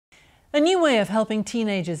A new way of helping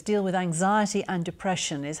teenagers deal with anxiety and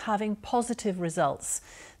depression is having positive results.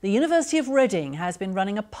 The University of Reading has been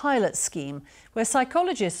running a pilot scheme where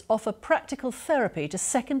psychologists offer practical therapy to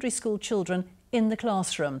secondary school children in the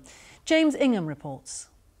classroom. James Ingham reports.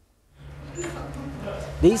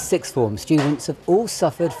 These sixth form students have all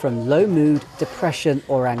suffered from low mood, depression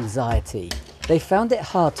or anxiety. They found it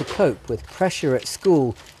hard to cope with pressure at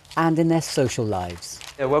school and in their social lives.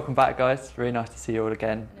 Yeah, welcome back guys, really nice to see you all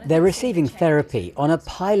again. They're receiving therapy on a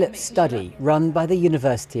pilot study run by the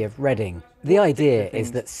University of Reading. The idea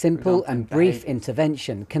is that simple and brief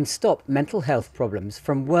intervention can stop mental health problems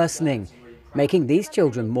from worsening, making these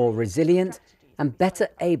children more resilient and better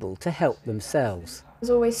able to help themselves. I was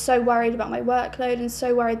always so worried about my workload and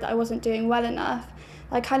so worried that I wasn't doing well enough.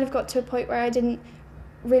 I kind of got to a point where I didn't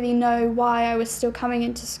really know why I was still coming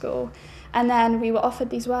into school. And then we were offered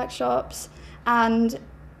these workshops and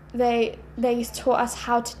they taught us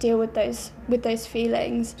how to deal with those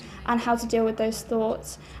feelings and how to deal with those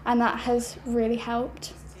thoughts, and that has really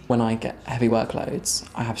helped. When I get heavy workloads,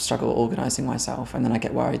 I have struggle organising myself, and then I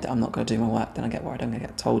get worried that I'm not going to do my work, then I get worried I'm going to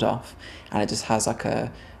get told off, and it just has like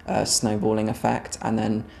a snowballing effect, and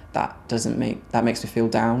then that makes me feel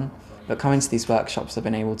down. But coming to these workshops, I've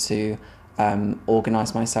been able to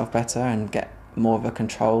organise myself better and get more of a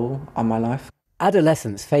control on my life.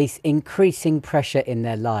 Adolescents face increasing pressure in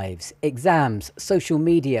their lives. Exams, social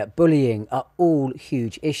media, bullying are all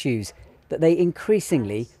huge issues that they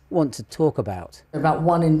increasingly want to talk about. About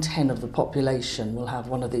 1 in 10 of the population will have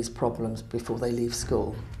one of these problems before they leave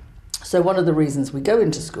school. So one of the reasons we go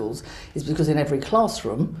into schools is because in every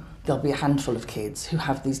classroom there'll be a handful of kids who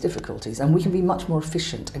have these difficulties, and we can be much more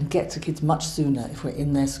efficient and get to kids much sooner if we're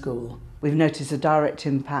in their school. We've noticed a direct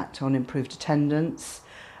impact on improved attendance,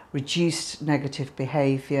 reduced negative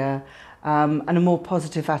behaviour and a more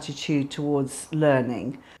positive attitude towards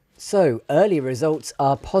learning. So early results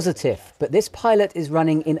are positive, but this pilot is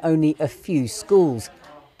running in only a few schools.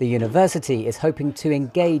 The university is hoping to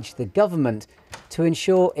engage the government to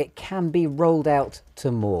ensure it can be rolled out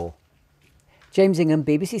to more. James Ingham,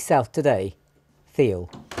 BBC South Today,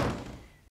 Theale.